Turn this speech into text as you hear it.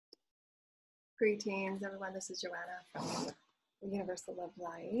Greetings, everyone. This is Joanna from the Universal Love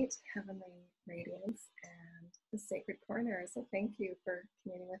Light, Heavenly Radiance, and the Sacred Corner. So thank you for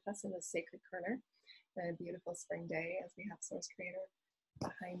communing with us in the Sacred Corner. A beautiful spring day as we have Source Creator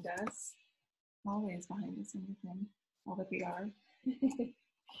behind us, always behind us and within all that we are.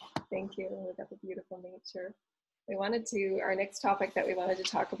 Thank you. We've got the beautiful nature. Our next topic that we wanted to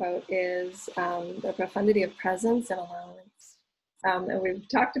talk about is the profundity of presence and allowance. And we've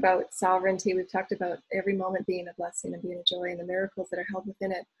talked about sovereignty. We've talked about every moment being a blessing and being a joy and the miracles that are held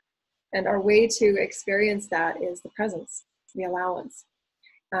within it. And our way to experience that is the presence, the allowance.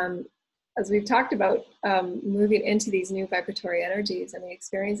 As we've talked about moving into these new vibratory energies and the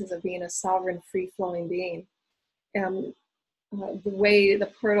experiences of being a sovereign, free-flowing being, the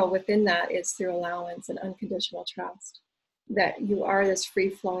portal within that is through allowance and unconditional trust. That you are this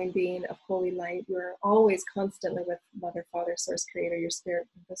free-flowing being of holy light. You're always constantly with Mother, Father, Source Creator, your spirit,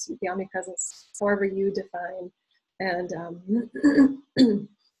 the omnipresence, however you define, and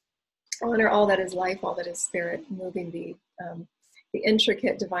honor all that is life, all that is spirit, moving the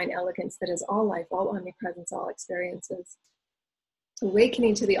intricate divine elegance that is all life, all omnipresence, all experiences.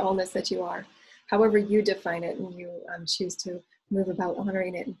 Awakening to the allness that you are, however you define it, and you choose to move about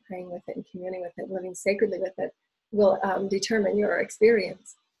honoring it and praying with it and communing with it, living sacredly with it, will determine your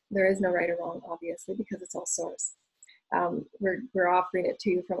experience. There is no right or wrong, obviously, because it's all source. We're offering it to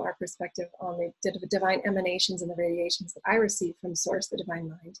you from our perspective on the divine emanations and the radiations that I receive from source, the divine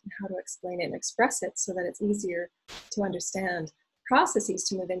mind, and how to explain it and express it so that it's easier to understand processes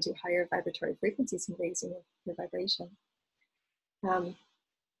to move into higher vibratory frequencies and raising your vibration.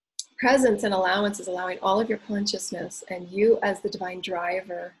 Presence and allowance is allowing all of your consciousness and you as the divine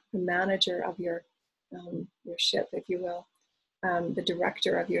driver, the manager of your ship, if you will, the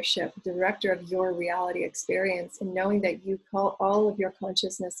director of your ship, the director of your reality experience, and knowing that you call all of your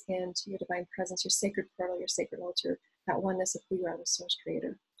consciousness into your divine presence, your sacred portal, your sacred altar, that oneness of who you are, the Source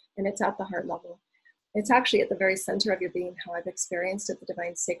Creator. And it's at the heart level. It's actually at the very center of your being, how I've experienced it, the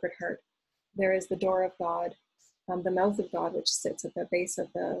divine sacred heart. There is the door of God, the mouth of God, which sits at the base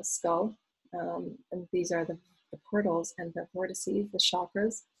of the skull. And these are the portals and the vortices, the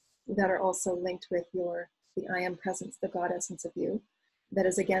chakras, that are also linked with the I am presence, the God essence of you, that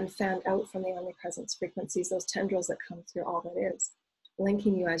is again fanned out from the omnipresence frequencies, those tendrils that come through all that is,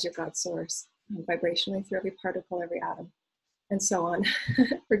 linking you as your God source, vibrationally through every particle, every atom, and so on.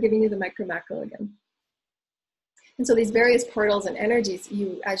 We're giving you the micro macro again. And so these various portals and energies,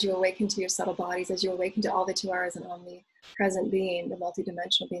 as you awaken to your subtle bodies, as you awaken to all that you are as an omnipresent being, the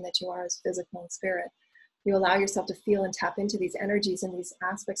multidimensional being that you are as physical and spirit, you allow yourself to feel and tap into these energies and these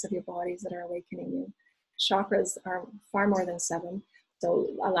aspects of your bodies that are awakening you. Chakras are far more than 7. So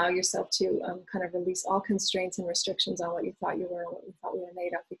allow yourself to kind of release all constraints and restrictions on what you thought you were and what you thought we were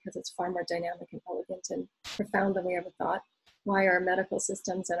made of, because it's far more dynamic and elegant and profound than we ever thought. Why our medical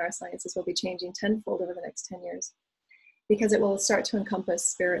systems and our sciences will be changing tenfold over the next 10 years. Because it will start to encompass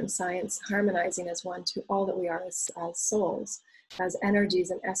spirit and science harmonizing as one to all that we are as souls, as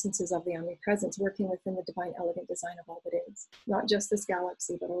energies and essences of the omnipresence, working within the divine elegant design of all that is. Not just this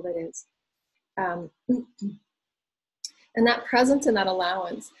galaxy, but all that is. And that presence and that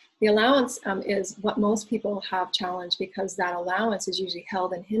allowance, the allowance is what most people have challenged, because that allowance is usually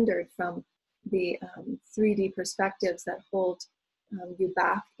held and hindered from the 3D perspectives that hold you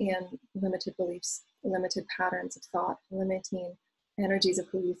back in limited beliefs, limited patterns of thought, limiting energies of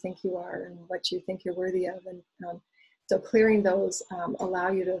who you think you are and what you think you're worthy of. And so clearing those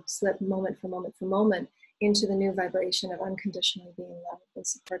allow you to slip moment for moment for moment into the new vibration of unconditionally being loved and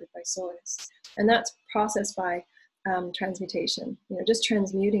supported by source. And that's processed by transmutation, just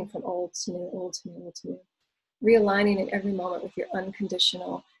transmuting from old to new, old to new, old to new. Realigning in every moment with your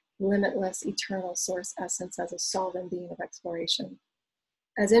unconditional, limitless, eternal source essence as a sovereign being of exploration.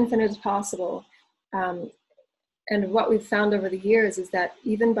 As infinite as possible. And what we've found over the years is that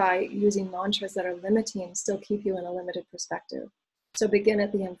even by using mantras that are limiting, still keep you in a limited perspective. So begin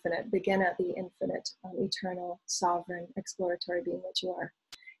at the infinite, eternal, sovereign, exploratory being that you are.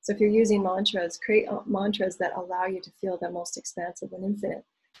 So if you're using mantras, create mantras that allow you to feel the most expansive and infinite.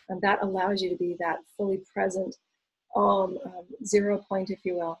 And that allows you to be that fully present, 0 point, if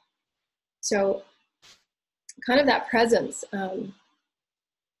you will. So kind of that presence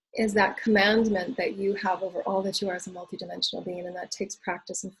is that commandment that you have over all that you are as a multidimensional being, and that takes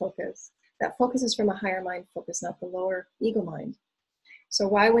practice and focus. That focus is from a higher mind focus, not the lower ego mind. So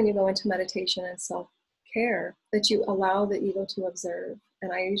why, when you go into meditation and self-care, that you allow the ego to observe?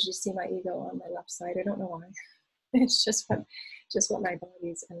 And I usually see my ego on my left side. I don't know why. It's just what my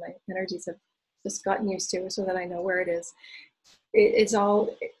bodies and my energies have just gotten used to, so that I know where it is. it's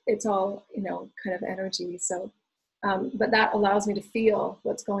all, you know, kind of energy. So, but that allows me to feel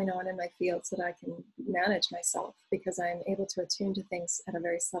what's going on in my field so that I can manage myself, because I'm able to attune to things at a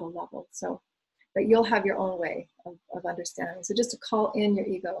very subtle level. So, but you'll have your own way of understanding. So just to call in your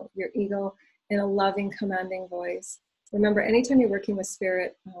ego in a loving, commanding voice. Remember, anytime you're working with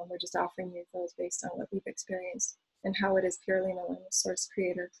spirit, we're just offering you those based on what we've experienced and how it is purely in alignment with Source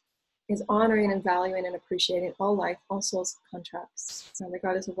Creator, is honoring and valuing and appreciating all life, all souls, contracts,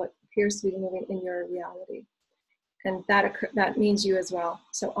 regardless of what appears to be moving in your reality. And that means you as well.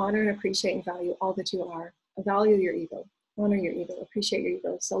 So honor and appreciate and value all that you are. Value your ego, honor your ego, appreciate your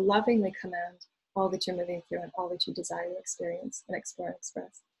ego. So lovingly command all that you're moving through and all that you desire to experience and explore and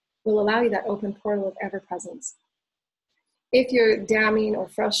express. Will allow you that open portal of ever-presence. If you're damning or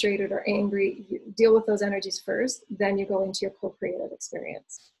frustrated or angry, you deal with those energies first, then you go into your co-creative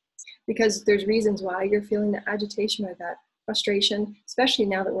experience. Because there's reasons why you're feeling the agitation or that frustration, especially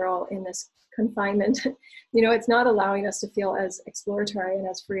now that we're all in this confinement. You know, it's not allowing us to feel as exploratory and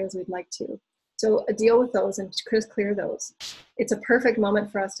as free as we'd like to. So deal with those and clear those. It's a perfect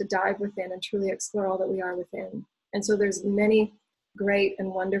moment for us to dive within and truly explore all that we are within. And so there's many great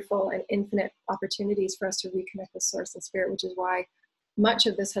and wonderful and infinite opportunities for us to reconnect with Source and Spirit, which is why much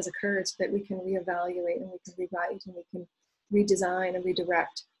of this has occurred, so that we can reevaluate and we can rewrite and we can redesign and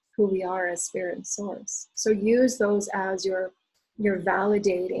redirect who we are as Spirit and Source. So use those as your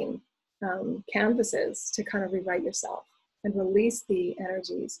validating canvases to kind of rewrite yourself and release the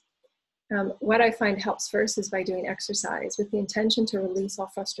energies. What I find helps first is by doing exercise with the intention to release all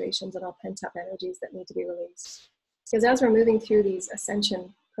frustrations and all pent-up energies that need to be released. Because as we're moving through these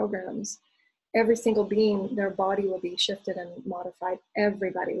ascension programs, every single being, their body will be shifted and modified,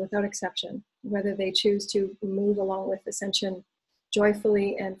 everybody without exception, whether they choose to move along with ascension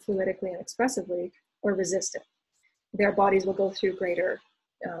joyfully and fluidically and expressively, or resist it. Their bodies will go through greater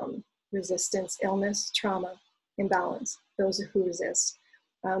resistance, illness, trauma, imbalance, those who resist.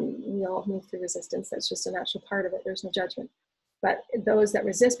 We all move through resistance. That's just a natural part of it. There's no judgment. But those that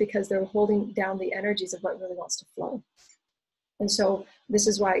resist, because they're holding down the energies of what really wants to flow. And so this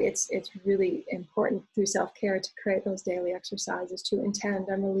is why it's really important through self-care to create those daily exercises, to intend,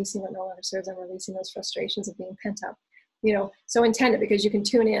 I'm releasing what no longer serves, I'm releasing those frustrations of being pent up. You know, so intend it, because you can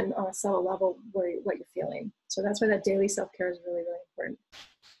tune in on a subtle level what you're feeling. So that's why that daily self-care is really, really important.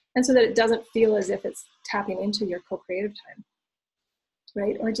 And so that it doesn't feel as if it's tapping into your co-creative time,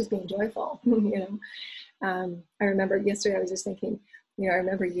 right? Or just being joyful, you know. I remember yesterday, I was just thinking, you know, I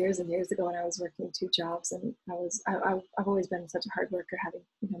remember years and years ago when I was working 2 jobs, and I've always been such a hard worker, having,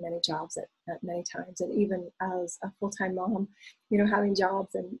 you know, many jobs at many times. And even as a full-time mom, you know, having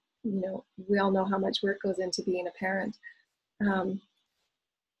jobs, and, you know, we all know how much work goes into being a parent.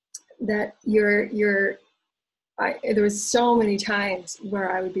 That there was so many times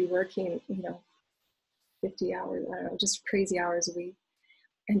where I would be working, you know, 50 hours, I don't know, just crazy hours a week,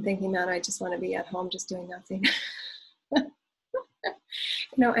 and thinking, man, I just want to be at home just doing nothing.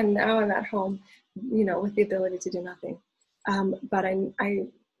 You know, and now I'm at home, you know, with the ability to do nothing. But I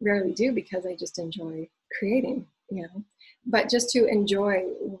rarely do, because I just enjoy creating, you know. But just to enjoy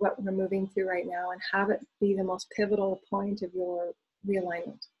what we're moving through right now and have it be the most pivotal point of your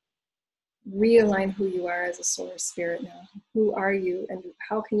realignment. Realign who you are as a Source Spirit now. Who are you, and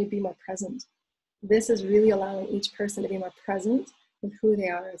how can you be more present? This is really allowing each person to be more present with who they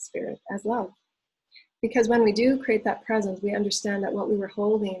are as Spirit, as love. Because when we do create that presence, we understand that what we were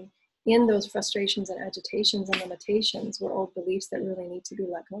holding in those frustrations and agitations and limitations were old beliefs that really need to be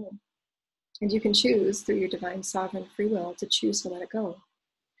let go. And you can choose through your divine sovereign free will to choose to let it go.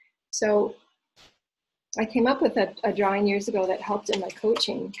 So I came up with a drawing years ago that helped in my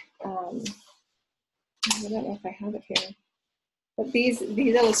coaching. I don't know if I have it here. But these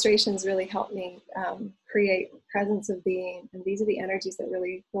illustrations really helped me create presence of being. And these are the energies that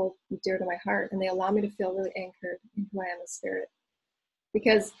really hold dear to my heart. And they allow me to feel really anchored in who I am as Spirit.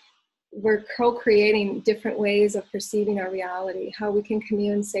 Because we're co-creating different ways of perceiving our reality, how we can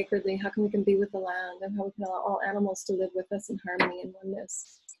commune sacredly, how we can be with the land, and how we can allow all animals to live with us in harmony and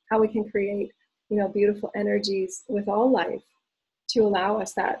oneness. How we can create, you know, beautiful energies with all life, to allow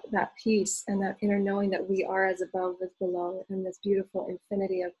us that peace and that inner knowing that we are as above as below, and this beautiful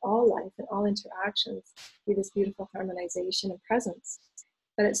infinity of all life and all interactions be this beautiful harmonization and presence.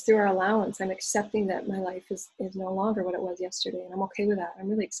 But it's through our allowance. I'm accepting that my life is no longer what it was yesterday, and I'm okay with that. I'm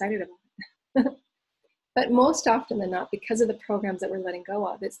really excited about it. But most often than not, because of the programs that we're letting go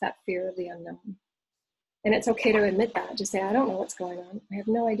of, it's that fear of the unknown. And it's okay to admit that. Just say, I don't know what's going on. I have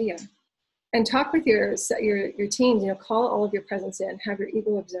no idea. And talk with your teams, you know, call all of your presence in, have your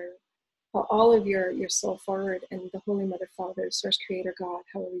ego observe. all of your soul forward, and the Holy Mother, Father, Source Creator, God,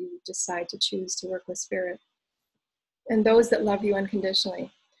 however you decide to choose to work with Spirit. And those that love you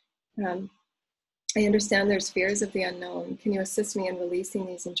unconditionally. I understand there's fears of the unknown. Can you assist me in releasing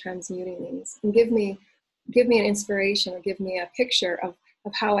these and transmuting these? And give me an inspiration, or give me a picture of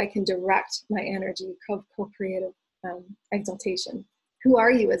how I can direct my energy, co-creative exaltation. Who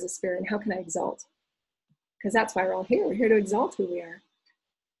are you as a spirit, and how can I exalt? Because that's why we're all here. We're here to exalt who we are.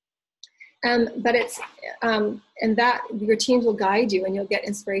 But it's, and that your teams will guide you, and you'll get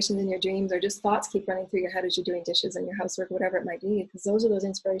inspirations in your dreams, or just thoughts keep running through your head as you're doing dishes and your housework, whatever it might be, because those are those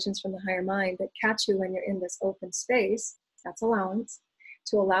inspirations from the higher mind that catch you when you're in this open space. That's allowance,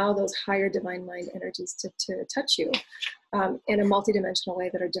 to allow those higher divine mind energies to touch you in a multidimensional way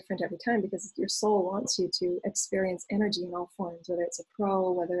that are different every time, because your soul wants you to experience energy in all forms, whether it's a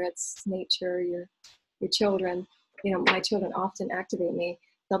crow, whether it's nature, your children. You know, my children often activate me.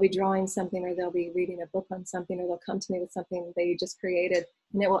 They'll be drawing something, or they'll be reading a book on something, or they'll come to me with something they just created,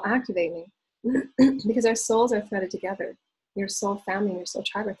 and it will activate me because our souls are threaded together. Your soul family and your soul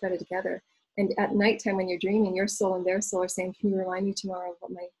tribe are threaded together. And at nighttime when you're dreaming, your soul and their soul are saying, can you remind me tomorrow of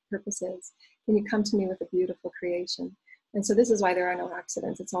what my purpose is? Can you come to me with a beautiful creation? And so this is why there are no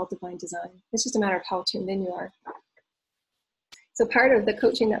accidents. It's all divine design. It's just a matter of how tuned in you are. So part of the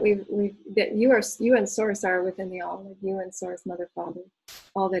coaching that that you and Source are within the all, like you and Source, Mother, Father,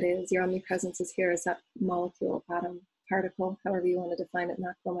 all that is, your omnipresence is here as that molecule, atom, particle, however you want to define it,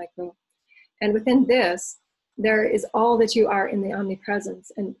 macro, micro. And within this, there is all that you are in the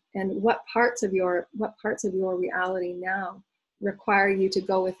omnipresence, and what parts of your reality now require you to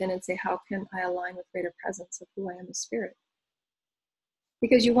go within and say, how can I align with greater presence of who I am as spirit?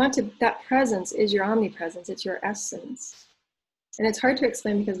 Because you want to, that presence is your omnipresence, it's your essence. And it's hard to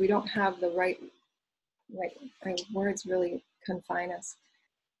explain because we don't have the right words really confine us.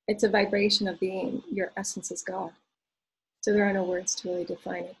 It's a vibration of being. Your essence is God. So there are no words to really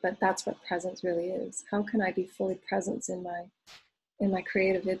define it, but that's what presence really is. How can I be fully present in my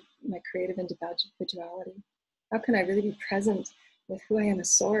creative individuality? How can I really be present with who I am as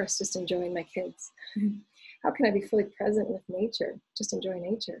Source, just enjoying my kids? How can I be fully present with nature, just enjoy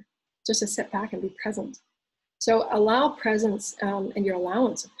nature, just to sit back and be present? So allow presence and your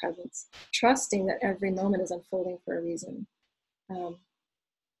allowance of presence, trusting that every moment is unfolding for a reason.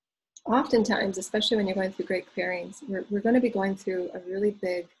 Oftentimes, especially when you're going through great clearings, we're going to be going through a really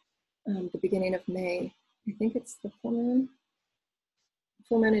big, the beginning of May. I think it's the full moon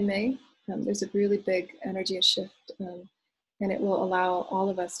in May. There's a really big energy shift, and it will allow all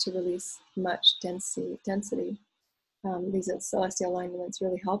of us to release much density. These celestial alignments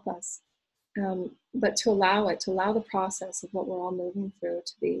really help us. But to allow the process of what we're all moving through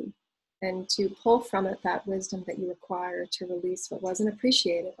to be, and to pull from it that wisdom that you require to release what wasn't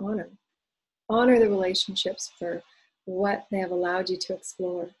appreciated. Honor the relationships for what they have allowed you to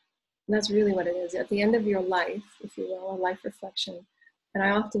explore. And that's really what it is. At the end of your life, if you will, a life reflection. And I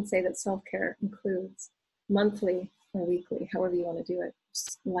often say that self-care includes monthly or weekly, however you want to do it,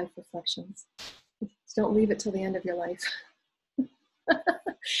 life reflections. Just don't leave it till the end of your life.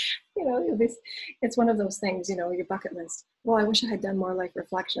 You know, it's one of those things, you know, your bucket list. Well, I wish I had done more life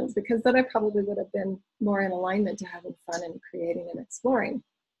reflections, because then I probably would have been more in alignment to having fun and creating and exploring.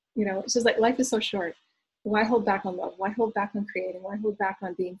 You know, it's just like, life is so short. Why hold back on love? Why hold back on creating? Why hold back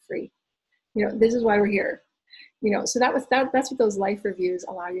on being free? You know, this is why we're here. You know, so that's what those life reviews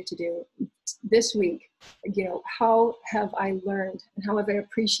allow you to do this week. You know, how have I learned, and how have I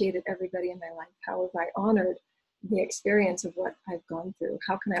appreciated everybody in my life? How have I honored the experience of what I've gone through?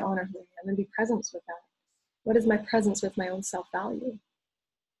 How can I honor who I am and be present with that? What is my presence with my own self-value?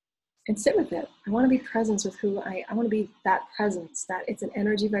 And sit with it. I want to be present with who I want to be, that presence, that it's an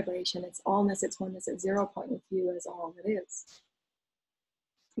energy vibration, it's allness, it's oneness, it's 0 point with you as all that is.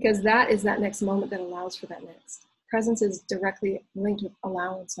 Because that is that next moment that allows for that next. Presence is directly linked with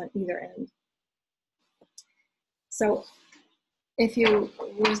allowance on either end. So we're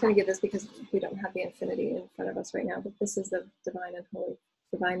just going to give this because we don't have the infinity in front of us right now, but this is the divine and holy,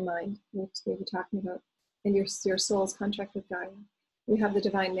 divine mind, which we were talking about, and your soul's contract with Gaia. We have the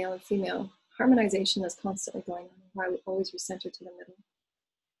divine male and female. Harmonization is constantly going on, why we always recenter to the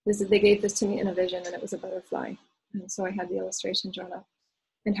middle. They gave this to me in a vision, and it was a butterfly. And so I had the illustration drawn up.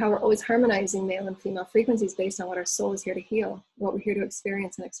 And how we're always harmonizing male and female frequencies based on what our soul is here to heal, what we're here to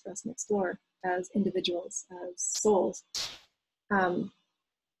experience and express and explore as individuals, as souls. And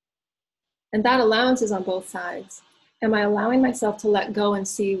that allowance is on both sides. Am I allowing myself to let go and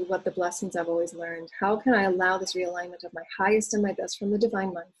see what the blessings I've always learned? How can I allow this realignment of my highest and my best from the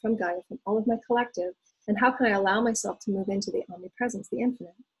divine mind, from Gaia, from all of my collective? And how can I allow myself to move into the omnipresence, the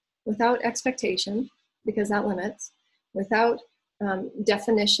infinite? without expectation, because that limits, without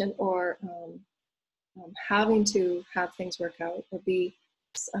definition or having to have things work out, or be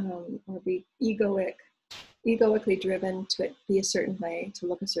egoically driven to it be a certain way, to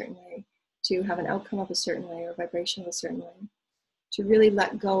look a certain way, to have an outcome of a certain way or vibration of a certain way, to really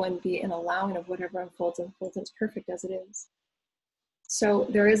let go and be an allowing of whatever unfolds, and it's perfect as it is. So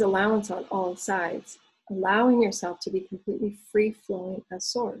there is allowance on all sides, allowing yourself to be completely free-flowing as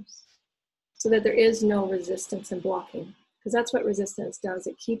source, so that there is no resistance and blocking, because that's what resistance does.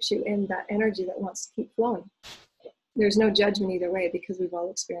 It keeps you in that energy that wants to keep flowing. There's no judgment either way, because we've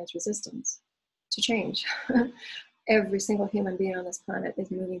all experienced resistance to change. Every single human being on this planet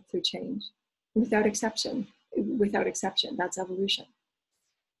is moving through change, without exception. Without exception, that's evolution.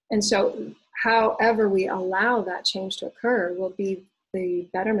 And so however we allow that change to occur will be the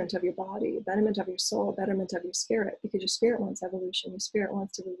betterment of your body, betterment of your soul, betterment of your spirit, because your spirit wants evolution. Your spirit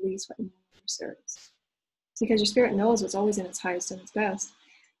wants to release what no longer serves, because your spirit knows what's always in its highest and its best.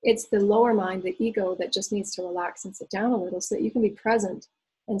 It's the lower mind, the ego, that just needs to relax and sit down a little, so that you can be present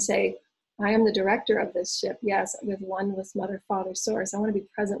and say, I am the director of this ship, yes, with Mother, Father, Source. I want to be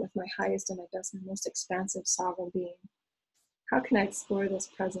present with my highest and my best and most expansive sovereign being. How can I explore this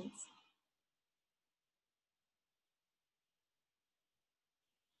presence?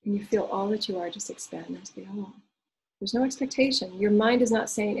 And you feel all that you are just expand into the all. There's no expectation. Your mind is not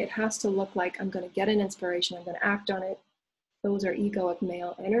saying it has to look like I'm going to get an inspiration, I'm going to act on it. Those are egoic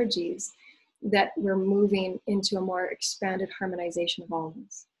male energies that we're moving into a more expanded harmonization of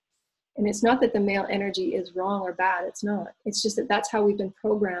allness. And it's not that the male energy is wrong or bad. It's not. It's just that that's how we've been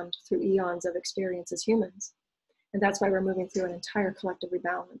programmed through eons of experience as humans. And that's why we're moving through an entire collective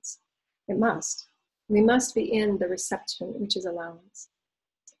rebalance. It must. We must be in the reception, which is allowance.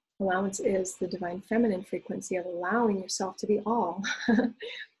 Allowance is the divine feminine frequency of allowing yourself to be all.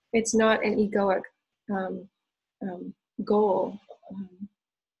 It's not an egoic goal,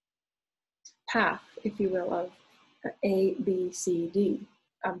 path, if you will, of A, B, C, D.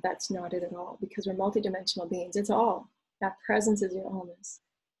 That's not it at all, because we're multidimensional beings. It's all. That presence is your allness.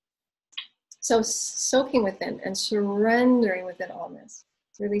 So soaking within and surrendering within allness,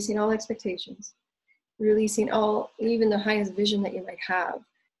 releasing all expectations, releasing all, even the highest vision that you might have.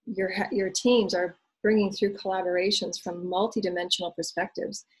 Your teams are bringing through collaborations from multidimensional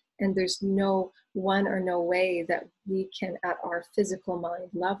perspectives, and there's no one or no way that we can, at our physical mind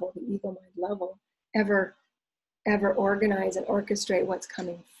level, the ego mind level, ever organize and orchestrate what's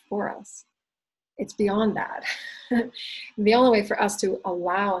coming for us. It's beyond that. The only way for us to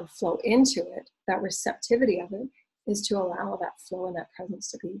allow and flow into it, that receptivity of it, is to allow that flow and that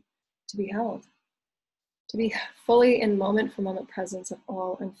presence to be held, to be fully in moment for moment presence of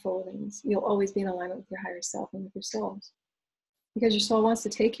all unfoldings. You'll always be in alignment with your higher self and with your soul, because your soul wants to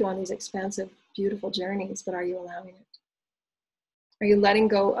take you on these expansive, beautiful journeys, but are you allowing it? Are you letting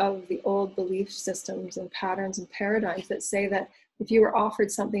go of the old belief systems and patterns and paradigms that say that if you were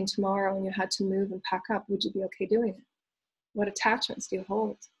offered something tomorrow and you had to move and pack up, would you be okay doing it? What attachments do you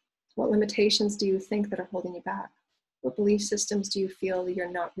hold? What limitations do you think that are holding you back? What belief systems do you feel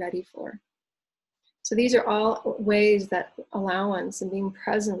you're not ready for? So these are all ways that allowance and being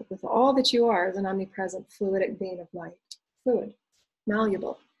present with all that you are as an omnipresent, fluidic being of light. Fluid,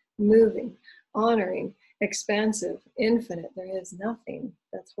 malleable, moving, honoring, expansive, infinite. There is nothing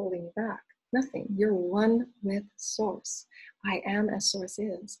that's holding you back. Nothing. You're one with Source. I am as Source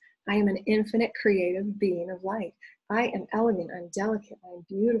is. I am an infinite creative being of light. I am elegant. I'm delicate. I'm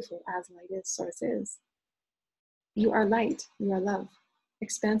beautiful as light is, Source is. You are light. You are love.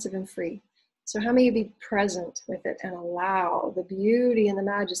 Expansive and free. So how may you be present with it and allow the beauty and the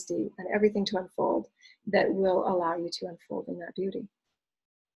majesty and everything to unfold that will allow you to unfold in that beauty?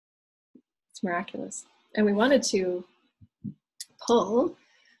 It's miraculous. And we wanted to pull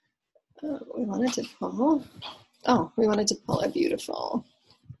a beautiful,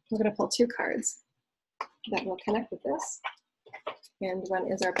 we're going to pull two cards that will connect with this. And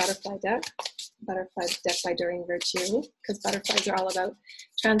one is our butterfly deck by Doreen Virtue, because butterflies are all about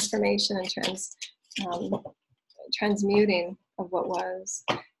transformation and transmuting of what was.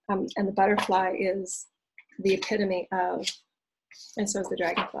 And the butterfly is the epitome of, and so is the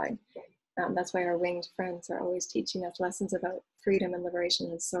dragonfly. That's why our winged friends are always teaching us lessons about freedom and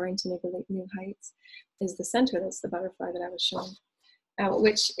liberation and soaring to new heights. Is the center, that's the butterfly that I was showing.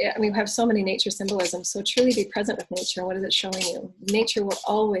 Which, I mean, we have so many nature symbolisms, so truly be present with nature. What is it showing you? Nature will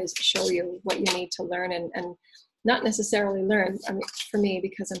always show you what you need to learn and not necessarily learn. I mean, for me,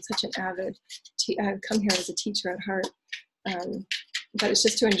 because I'm such an avid, I've come here as a teacher at heart. but it's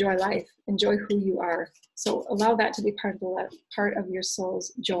just to enjoy life, enjoy who you are. So allow that to be part of your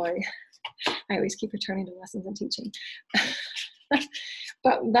soul's joy. I always keep returning to lessons and teaching.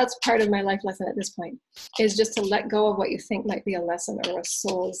 But that's part of my life lesson at this point, is just to let go of what you think might be a lesson or a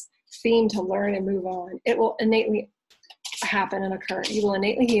soul's theme to learn and move on. It will innately happen and occur. You will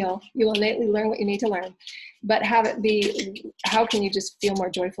innately heal. You will innately learn what you need to learn. But have it be, how can you just feel more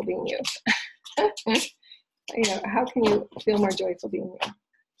joyful being you? How can you feel more joyful being you?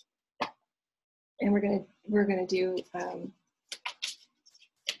 And we're gonna do,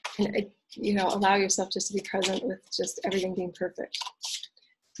 allow yourself just to be present with just everything being perfect.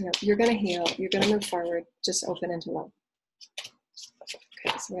 You're gonna heal. You're gonna move forward. Just open into love.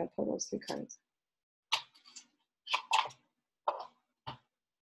 Okay, so we're gonna pull those 3 cards.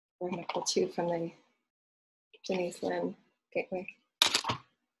 We're gonna pull 2 from the Denise Lynn Gateway.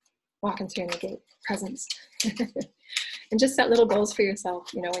 Walking through the gate, presence. And just set little goals for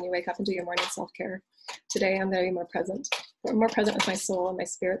yourself, when you wake up and do your morning self-care. Today I'm going to be more present. I'm more present with my soul and my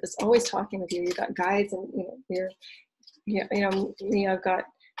spirit that's always talking with you. You've got guides, and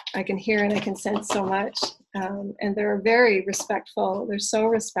I can hear and I can sense so much. And they're very respectful. They're so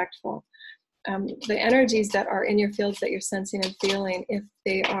respectful. The energies that are in your fields that you're sensing and feeling, if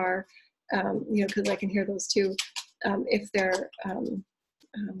they are, because I can hear those too, if they're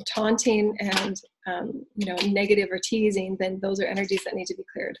taunting and negative or teasing, then those are energies that need to be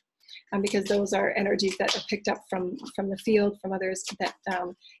cleared, because those are energies that are picked up from the field, from others that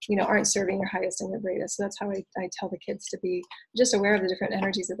aren't serving your highest and your greatest. So that's how I tell the kids to be just aware of the different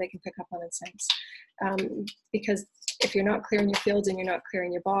energies that they can pick up on and sense, because if you're not clearing your fields and you're not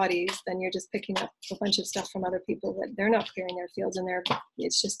clearing your bodies, then you're just picking up a bunch of stuff from other people that they're not clearing their fields, and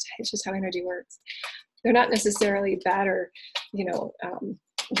it's just how energy works. They're not necessarily bad or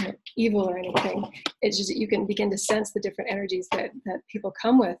evil or anything. It's just that you can begin to sense the different energies that people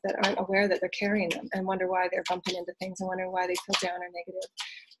come with that aren't aware that they're carrying them, and wonder why they're bumping into things and wondering why they feel down or negative.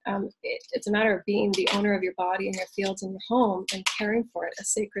 It's a matter of being the owner of your body and your fields and your home, and caring for it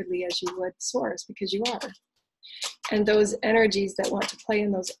as sacredly as you would source, because you are. And those energies that want to play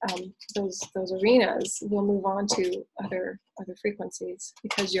in those arenas will move on to other frequencies,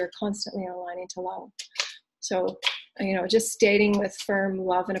 because you're constantly aligning to love. So, just stating with firm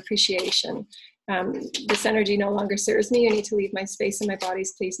love and appreciation, this energy no longer serves me. You need to leave my space and my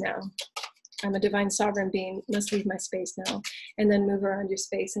bodies, please, now. I'm a divine sovereign being, must leave my space now. And then move around your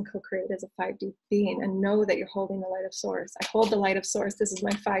space and co-create as a 5D being, and know that you're holding the light of source. I hold the light of source. This is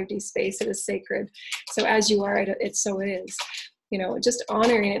my 5D space. It is sacred. So as you are, it's so it is. Just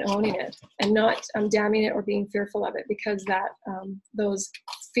honoring and owning it, and not damning it or being fearful of it, because those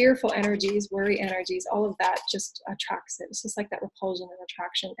fearful energies, worry energies, all of that just attracts it. It's just like that repulsion and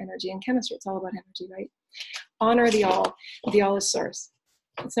attraction energy in chemistry. It's all about energy, right? Honor the all. The all is source.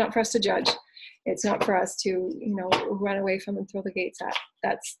 It's not for us to judge. It's not for us to, run away from and throw the gates at.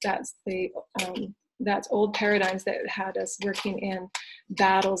 That's old paradigms that had us working in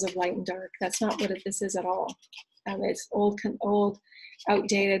battles of light and dark. That's not what this is at all. It's old,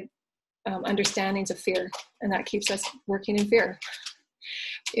 outdated understandings of fear, and that keeps us working in fear.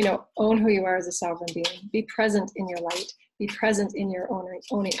 Own who you are as a sovereign being. Be present in your light. Be present in your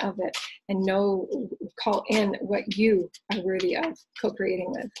owning of it, and call in what you are worthy of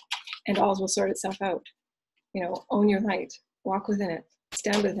co-creating with, and all will sort itself out. Own your light. Walk within it.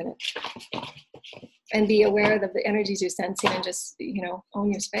 Stand within it. And be aware of the energies you're sensing, and just,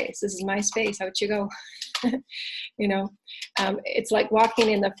 own your space. This is my space. Out you go. It's like walking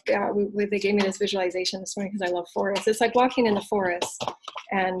in they gave me this visualization this morning because I love forests. It's like walking in the forest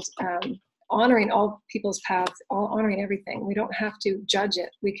and honoring all people's paths, honoring everything. We don't have to judge it.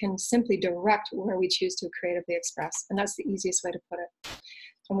 We can simply direct where we choose to creatively express. And that's the easiest way to put it.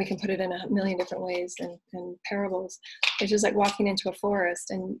 And we can put it in a million different ways and parables. It's just like walking into a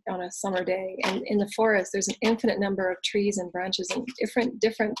forest and on a summer day. And in the forest, there's an infinite number of trees and branches and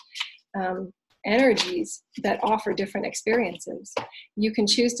different energies that offer different experiences. You can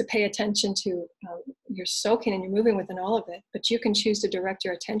choose to pay attention to, you're soaking and you're moving within all of it, but you can choose to direct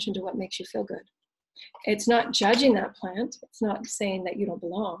your attention to what makes you feel good. It's not judging that plant. It's not saying that you don't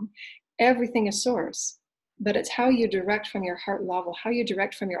belong. Everything is source. But it's how you direct from your heart level, how you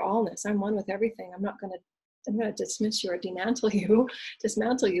direct from your allness. I'm one with everything. I'm going to dismiss you or dismantle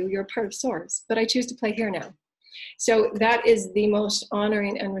you. You're a part of source. But I choose to play here now. So that is the most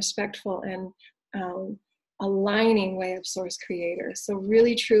honoring and respectful and aligning way of source creator. So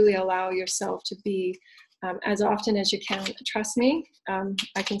really, truly allow yourself to be as often as you can. Trust me,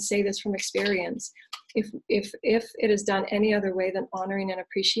 I can say this from experience. If it is done any other way than honoring and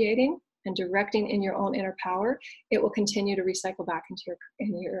appreciating, and directing in your own inner power, it will continue to recycle back into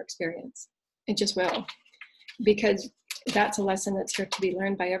your experience. It just will, because that's a lesson that's here to be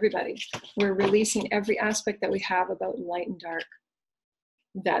learned by everybody. We're releasing every aspect that we have about light and dark.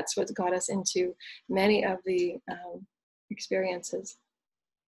 That's what's got us into many of the experiences.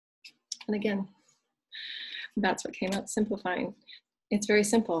 And again, that's what came out simplifying. It's very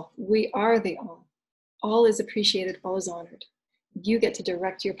simple. We are the all. All is appreciated, all is honored. You get to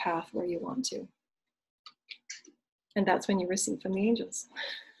direct your path where you want to. And that's when you receive from the angels.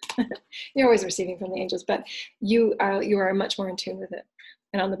 You're always receiving from the angels, but you are much more in tune with it.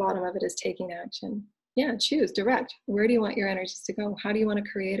 And on the bottom of it is taking action. Yeah, choose, direct. Where do you want your energies to go? How do you want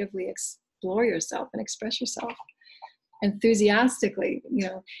to creatively explore yourself and express yourself? Enthusiastically,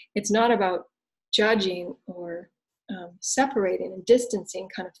 it's not about judging or separating and distancing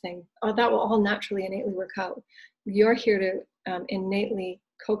kind of thing. That will all naturally, innately work out. You're here to innately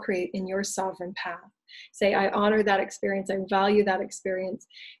co-create in your sovereign path. Say, I honor that experience. I value that experience.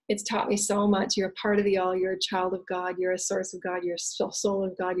 It's taught me so much. You're a part of the all. You're a child of God. You're a source of God. You're a soul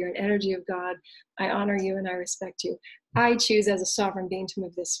of God. You're an energy of God. I honor you and I respect you. I choose as a sovereign being to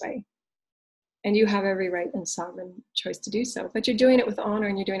move this way. And you have every right and sovereign choice to do so. But you're doing it with honor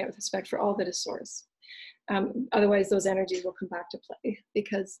and you're doing it with respect for all that is source. Otherwise, those energies will come back to play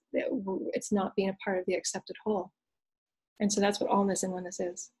because it's not being a part of the accepted whole. And so that's what allness and oneness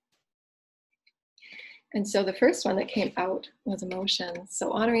is. And so the first one that came out was emotions.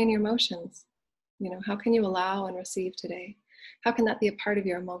 So honoring your emotions. How can you allow and receive today? How can that be a part of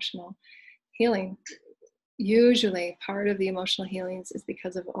your emotional healing? Usually part of the emotional healings is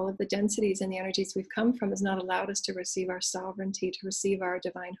because of all of the densities and the energies we've come from has not allowed us to receive our sovereignty, to receive our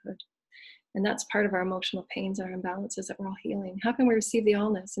divinehood. And that's part of our emotional pains, our imbalances that we're all healing. How can we receive the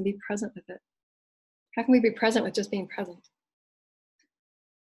allness and be present with it? How can we be present with just being present?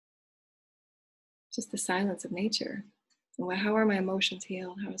 Just the silence of nature. And how are my emotions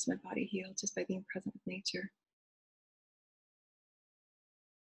healed? How is my body healed? Just by being present with nature.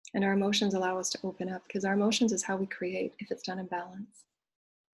 And our emotions allow us to open up, because our emotions is how we create if it's done in balance.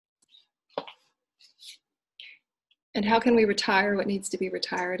 And how can we retire what needs to be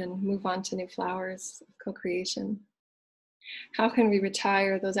retired and move on to new flowers of co-creation? How can we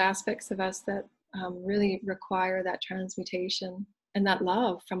retire those aspects of us that really require that transmutation and that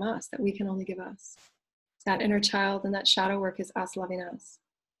love from us that we can only give us? That inner child and that shadow work is us loving us.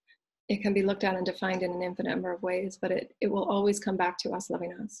 It can be looked at and defined in an infinite number of ways, but it will always come back to us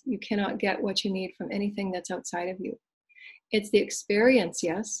loving us. You cannot get what you need from anything that's outside of you. It's the experience,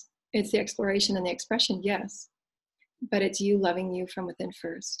 yes. It's the exploration and the expression, yes. But it's you loving you from within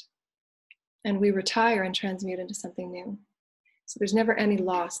first. And we retire and transmute into something new. So there's never any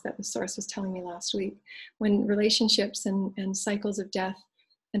loss, that the source was telling me last week. When relationships and cycles of death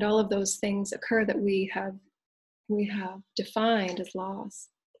and all of those things occur that we have defined as loss,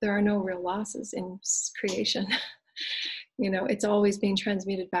 there are no real losses in creation. It's always being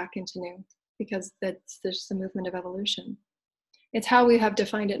transmuted back into new, because there's the movement of evolution. It's how we have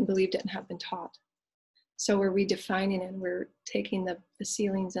defined it and believed it and have been taught. So we're redefining it, and we're taking the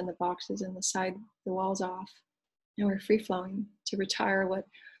ceilings and the boxes and the walls off, and we're free-flowing to retire what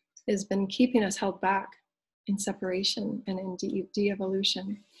has been keeping us held back in separation and in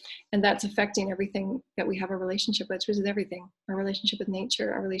de-evolution. And that's affecting everything that we have a relationship with, which is everything. Our relationship with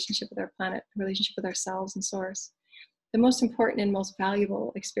nature, our relationship with our planet, our relationship with ourselves and source. The most important and most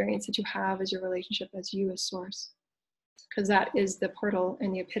valuable experience that you have is your relationship as you as source, because that is the portal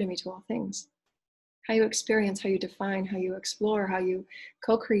and the epitome to all things. How you experience, how you define, how you explore, how you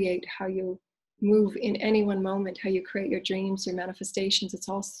co-create, how you move in any one moment, how you create your dreams, your manifestations, it's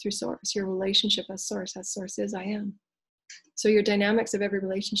all through source. Your relationship as source is I am. So your dynamics of every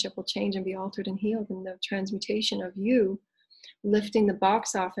relationship will change and be altered and healed in the transmutation of you lifting the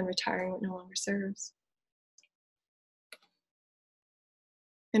box off and retiring what no longer serves.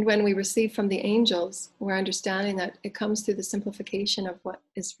 And when we receive from the angels, we're understanding that it comes through the simplification of what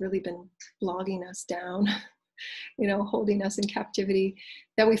has really been blogging us down, holding us in captivity,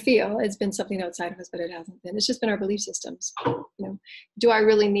 that we feel it's been something outside of us, but it hasn't been. It's just been our belief systems. Do I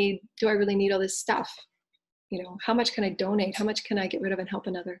really need all this stuff? How much can I donate? How much can I get rid of and help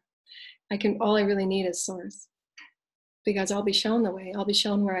another? All I really need is source. Because I'll be shown the way. I'll be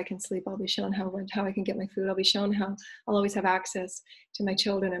shown where I can sleep. I'll be shown how I can get my food. I'll be shown how I'll always have access to my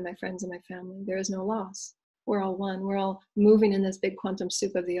children and my friends and my family. There is no loss. We're all one. We're all moving in this big quantum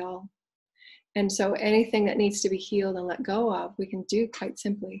soup of the all. And so anything that needs to be healed and let go of, we can do quite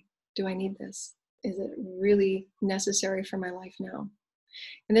simply. Do I need this? Is it really necessary for my life now?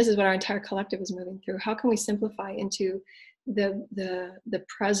 And this is what our entire collective is moving through. How can we simplify into the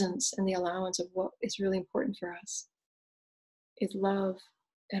presence and the allowance of what is really important for us is love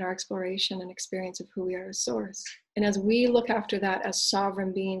and our exploration and experience of who we are as source. And as we look after that as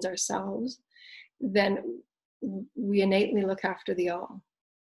sovereign beings ourselves, then we innately look after the all.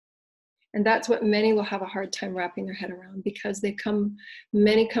 And that's what many will have a hard time wrapping their head around, because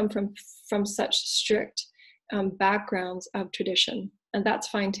many come from such strict backgrounds of tradition. And that's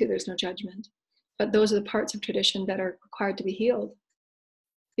fine too, there's no judgment. But those are the parts of tradition that are required to be healed.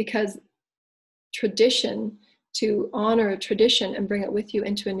 Because tradition, to honor a tradition and bring it with you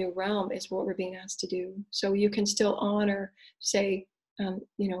into a new realm, is what we're being asked to do. So you can still honor, say,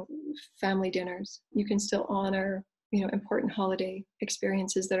 family dinners. You can still honor, important holiday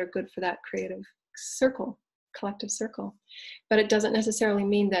experiences that are good for that creative circle, collective circle. But it doesn't necessarily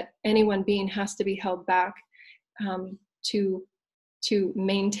mean that any one being has to be held back to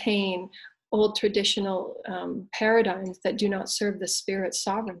maintain old traditional paradigms that do not serve the spirit's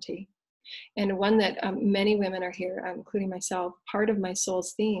sovereignty. And one that many women are here, including myself, part of my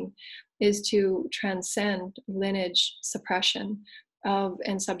soul's theme is to transcend lineage suppression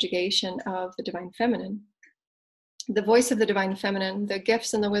and subjugation of the divine feminine. The voice of the divine feminine, the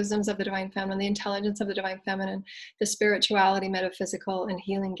gifts and the wisdoms of the divine feminine, the intelligence of the divine feminine, the spirituality, metaphysical, and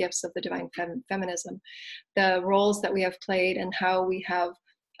healing gifts of the divine feminism, the roles that we have played and how we have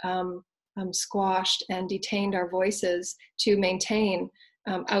squashed and detained our voices to maintain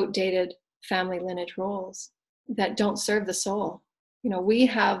outdated family lineage roles that don't serve the soul. We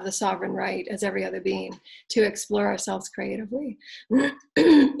have the sovereign right, as every other being, to explore ourselves creatively.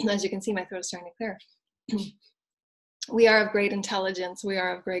 As you can see, my throat is starting to clear. We are of great intelligence. We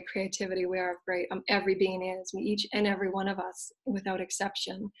are of great creativity. We are of great, every being is. We each and every one of us, without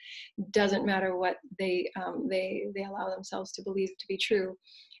exception, doesn't matter what they allow themselves to believe to be true.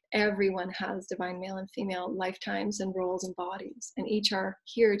 Everyone has divine male and female lifetimes and roles and bodies, and each are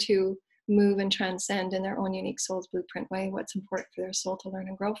here to move and transcend in their own unique soul's blueprint way what's important for their soul to learn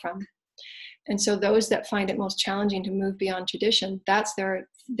and grow from. And so those that find it most challenging to move beyond tradition, that's their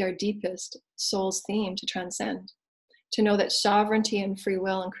deepest soul's theme, to transcend, to know that sovereignty and free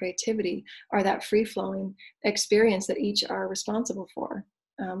will and creativity are that free-flowing experience that each are responsible for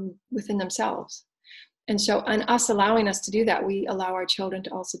within themselves. And so, and us allowing us to do that, we allow our children to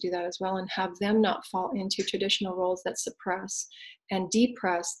also do that as well, and have them not fall into traditional roles that suppress and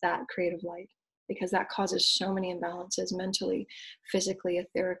depress that creative light, because that causes so many imbalances mentally, physically,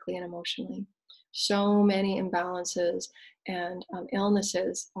 etherically, and emotionally. So many imbalances and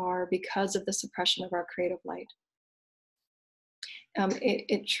illnesses are because of the suppression of our creative light.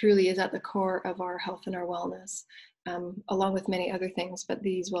 It truly is at the core of our health and our wellness. Along with many other things, but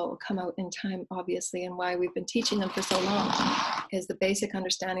these will come out in time, obviously, and why we've been teaching them for so long is the basic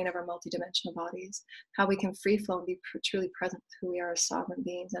understanding of our multidimensional bodies, how we can free flow and be truly present with who we are as sovereign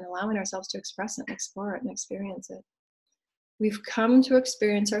beings, and allowing ourselves to express it and explore it and experience it. We've come to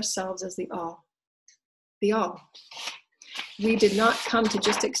experience ourselves as the all. The all. We did not come to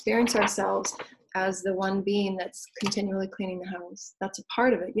just experience ourselves as the one being that's continually cleaning the house. That's a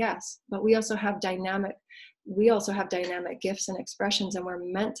part of it, yes, but we also have dynamic gifts and expressions, and we're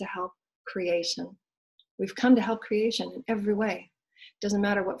meant to help creation. We've come to help creation in every way. Doesn't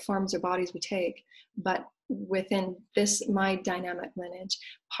matter what forms or bodies we take, but within this, my dynamic lineage,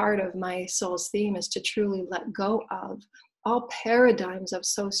 part of my soul's theme is to truly let go of all paradigms of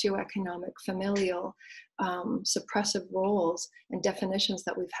socioeconomic, familial, suppressive roles and definitions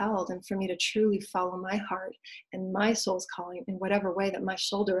that we've held, and for me to truly follow my heart and my soul's calling in whatever way that my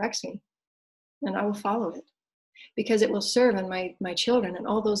soul directs me. And I will follow it, because it will serve, and my children and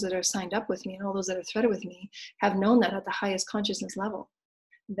all those that are signed up with me and all those that are threaded with me have known that at the highest consciousness level,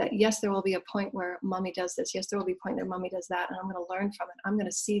 that yes, there will be a point where mommy does this, yes, there will be a point that mommy does that, and I'm going to learn from it. I'm going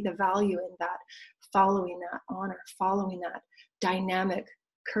to see the value in that, following that honor, following that dynamic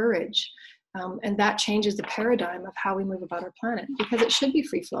courage, and that changes the paradigm of how we move about our planet, because it should be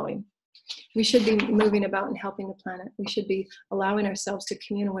free-flowing. We should be moving about and helping the planet. We should be allowing ourselves to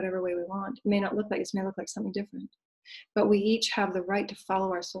commune in whatever way we want. It may not look like this, may look like something different. But we each have the right to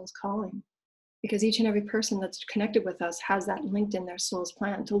follow our soul's calling, because each and every person that's connected with us has that linked in their soul's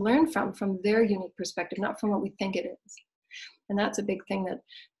plan to learn from their unique perspective, not from what we think it is. And that's a big thing that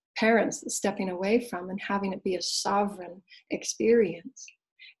parents stepping away from, and having it be a sovereign experience,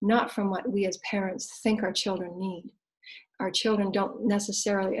 not from what we as parents think our children need. Our children don't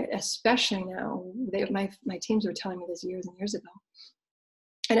necessarily, especially now, my teams were telling me this years and years ago.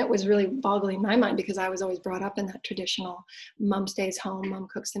 And it was really boggling my mind, because I was always brought up in that traditional, mom stays home, mom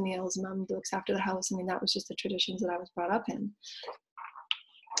cooks the meals, mom looks after the house. I mean, that was just the traditions that I was brought up in.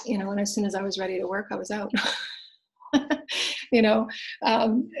 And as soon as I was ready to work, I was out. you know,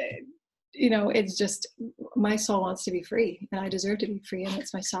 um, you know, it's just, my soul wants to be free, and I deserve to be free, and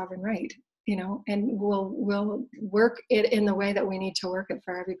it's my sovereign right, you know, and we'll work it in the way that we need to work it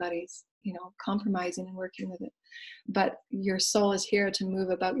for everybody's, you know, compromising and working with it. But your soul is here to move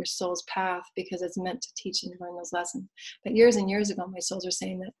about your soul's path, because it's meant to teach and learn those lessons. But years and years ago, my souls are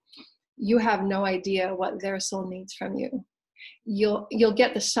saying that you have no idea what their soul needs from you. You'll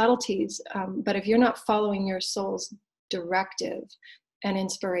get the subtleties, but if you're not following your soul's directive and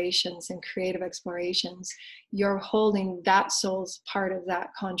inspirations and creative explorations, you're holding that soul's part of that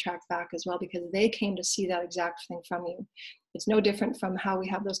contract back as well, because they came to see that exact thing from you. It's no different from how we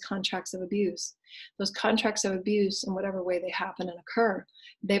have those contracts of abuse. Those contracts of abuse, in whatever way they happen and occur,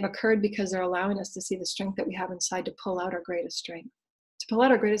 they've occurred because they're allowing us to see the strength that we have inside, to pull out our greatest strength, to pull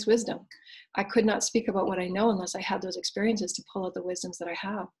out our greatest wisdom. I could not speak about what I know unless I had those experiences to pull out the wisdoms that I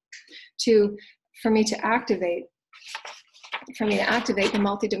have. For me to activate the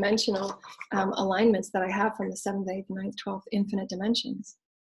multidimensional alignments that I have from the 7th, 8th, 9th, 12th infinite dimensions.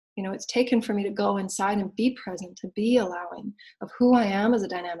 You know, it's taken for me to go inside and be present, to be allowing of who I am as a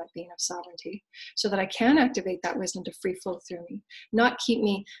dynamic being of sovereignty, so that I can activate that wisdom to free flow through me, not keep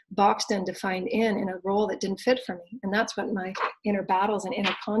me boxed and defined in a role that didn't fit for me. And that's what my inner battles and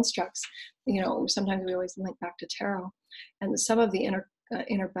inner constructs, you know, sometimes we always link back to tarot, and some of the inner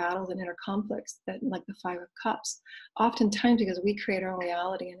battles and inner conflicts, that, like the 5 of Cups, oftentimes because we create our own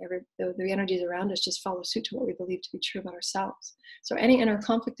reality, and the energies around us just follow suit to what we believe to be true about ourselves. So any inner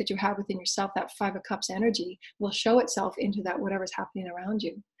conflict that you have within yourself, that 5 of Cups energy will show itself into that whatever's happening around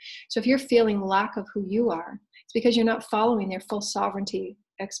you. So if you're feeling lack of who you are, it's because you're not following your full sovereignty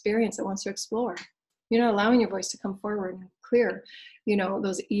experience that wants to explore. You're not allowing your voice to come forward and clear, you know,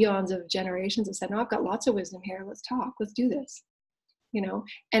 those eons of generations that said, no, I've got lots of wisdom here. Let's talk. Let's do this. You know,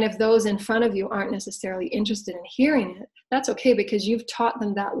 and if those in front of you aren't necessarily interested in hearing it, that's okay, because you've taught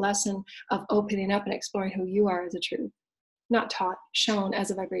them that lesson of opening up and exploring who you are as a truth. Not taught, shown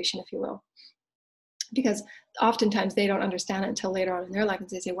as a vibration, if you will. Because oftentimes they don't understand it until later on in their life, and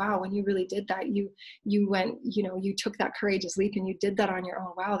they say, wow, when you really did that, you went, you know, you took that courageous leap and you did that on your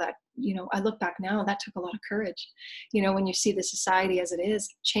own. Wow, that, you know, I look back now, that took a lot of courage. You know, when you see the society as it is,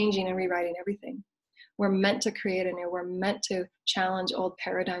 changing and rewriting everything. We're meant to create anew. We're meant to challenge old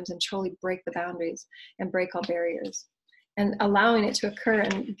paradigms and truly break the boundaries and break all barriers. And allowing it to occur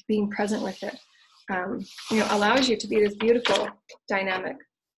and being present with it, you know, allows you to be this beautiful, dynamic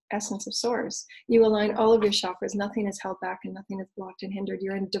essence of source. You align all of your chakras. Nothing is held back and nothing is blocked and hindered.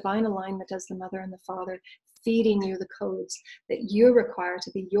 You're in divine alignment as the mother and the father, feeding you the codes that you require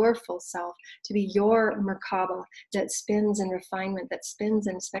to be your full self, to be your Merkaba that spins in refinement, that spins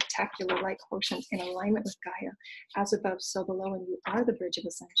in spectacular light quotient in alignment with Gaia, as above, so below. And you are the bridge of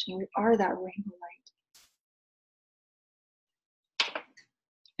ascension. You are that rainbow light.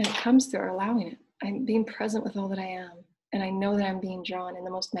 And it comes through allowing it. I'm being present with all that I am. And I know that I'm being drawn in the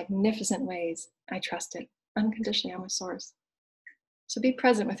most magnificent ways. I trust it. Unconditionally, I'm a source. So be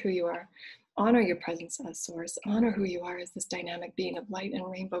present with who you are. Honor your presence as source. Honor who you are as this dynamic being of light and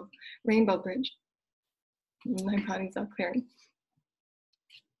rainbow bridge. My body's all clearing.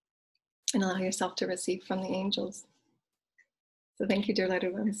 And allow yourself to receive from the angels. So thank you, dear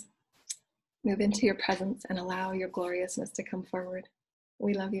lighted ones. Move into your presence and allow your gloriousness to come forward.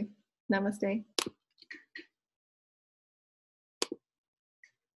 We love you. Namaste.